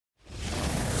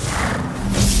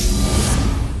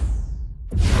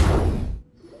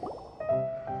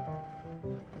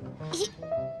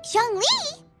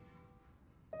Zhongli?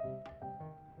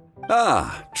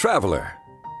 Ah, traveler.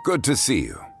 Good to see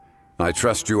you. I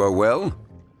trust you are well?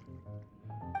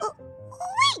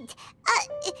 Wait!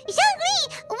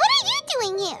 Zhongli, what are you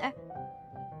doing here?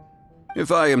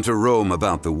 If I am to roam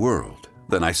about the world,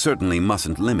 then I certainly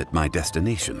mustn't limit my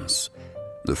destinations.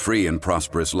 The free and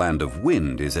prosperous land of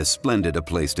Wind is as splendid a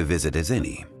place to visit as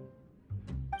any.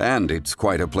 And it's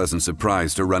quite a pleasant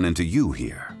surprise to run into you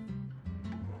here.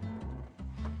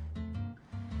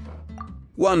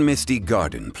 One misty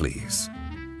garden, please.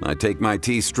 I take my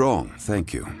tea strong,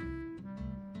 thank you.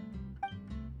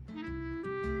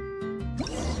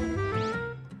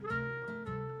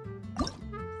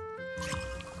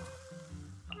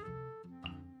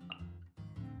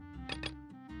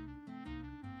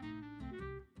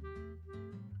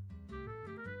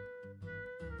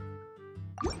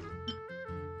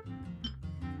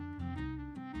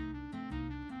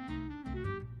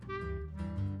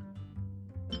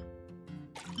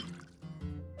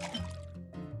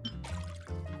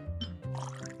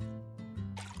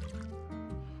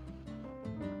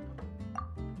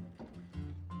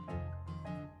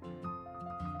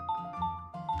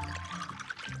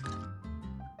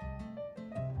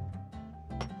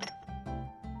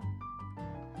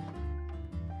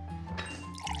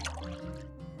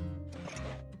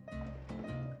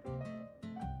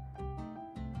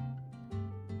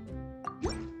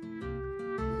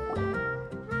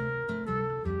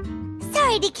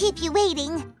 Sorry to keep you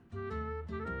waiting.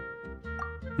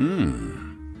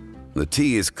 The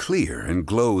tea is clear and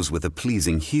glows with a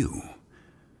pleasing hue.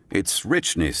 Its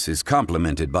richness is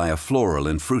complemented by a floral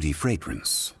and fruity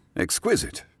fragrance.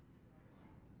 Exquisite.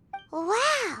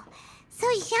 Wow! So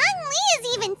Zhongli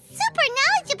is even super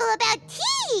knowledgeable about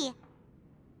tea!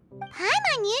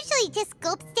 Paimon usually just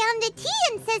gulps down the tea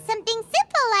and says something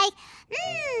simple like,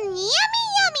 yummy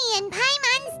yummy in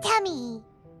Paimon's tummy.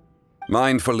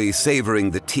 Mindfully savoring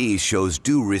the tea shows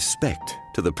due respect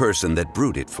to the person that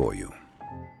brewed it for you.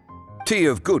 Tea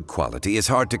of good quality is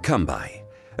hard to come by,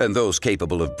 and those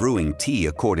capable of brewing tea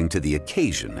according to the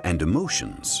occasion and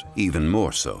emotions, even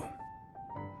more so.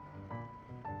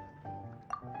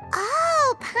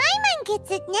 Oh, Paimon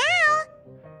gets it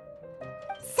now.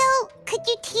 So, could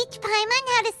you teach Paimon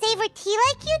how to savor tea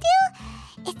like you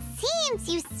do? It seems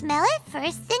you smell it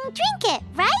first and drink it,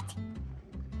 right?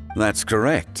 That's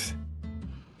correct.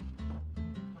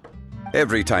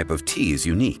 Every type of tea is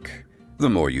unique. The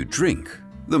more you drink,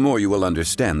 the more you will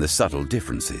understand the subtle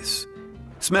differences.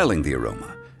 Smelling the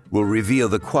aroma will reveal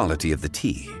the quality of the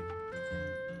tea.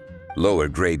 Lower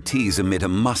grade teas emit a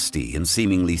musty and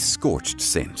seemingly scorched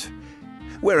scent,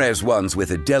 whereas ones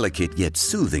with a delicate yet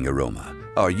soothing aroma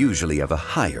are usually of a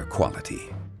higher quality.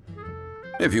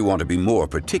 If you want to be more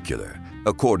particular,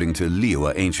 according to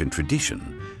Liyue ancient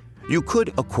tradition, you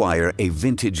could acquire a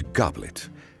vintage goblet,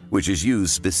 which is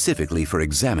used specifically for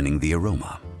examining the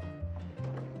aroma.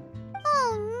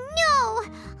 Oh no!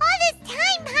 All this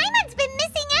time, Paimon's been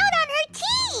missing out on her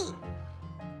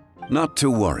tea! Not to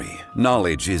worry,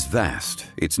 knowledge is vast.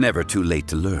 It's never too late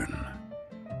to learn.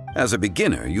 As a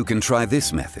beginner, you can try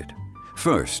this method.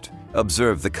 First,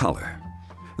 observe the color.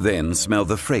 Then smell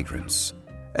the fragrance.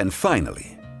 And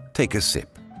finally, take a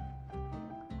sip.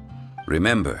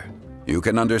 Remember, you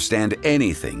can understand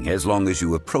anything as long as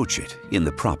you approach it in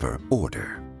the proper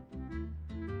order.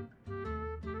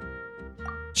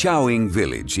 Chaoying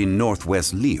Village in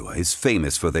northwest Liyue is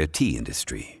famous for their tea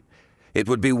industry. It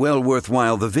would be well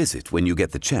worthwhile the visit when you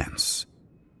get the chance.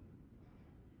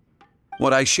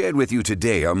 What I shared with you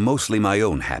today are mostly my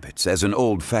own habits as an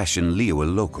old-fashioned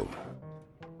Liyue local.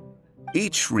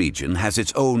 Each region has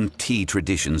its own tea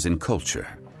traditions and culture.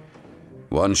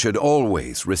 One should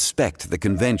always respect the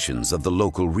conventions of the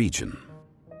local region.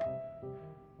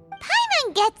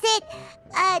 Paimon gets it,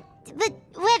 but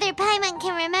whether Paimon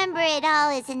can remember it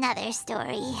all is another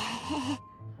story.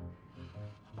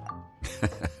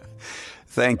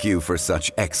 Thank you for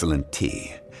such excellent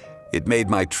tea. It made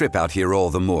my trip out here all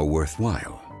the more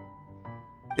worthwhile.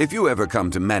 If you ever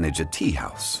come to manage a tea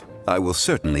house, I will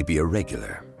certainly be a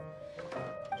regular.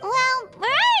 Well, we're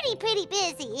already pretty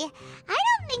busy. I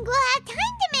don't think we'll have time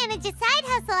to manage a side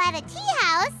hustle at a tea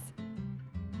house.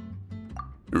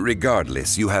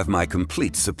 Regardless, you have my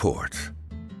complete support.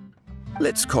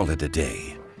 Let's call it a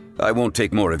day. I won't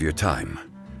take more of your time.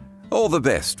 All the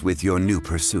best with your new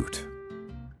pursuit.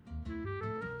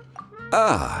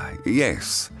 Ah,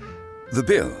 yes. The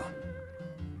bill.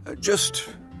 Just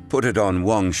put it on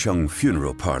Wangsheng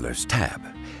Funeral Parlor's tab,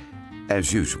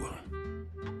 as usual.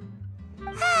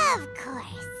 Of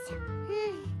course.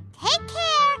 Take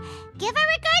care. Give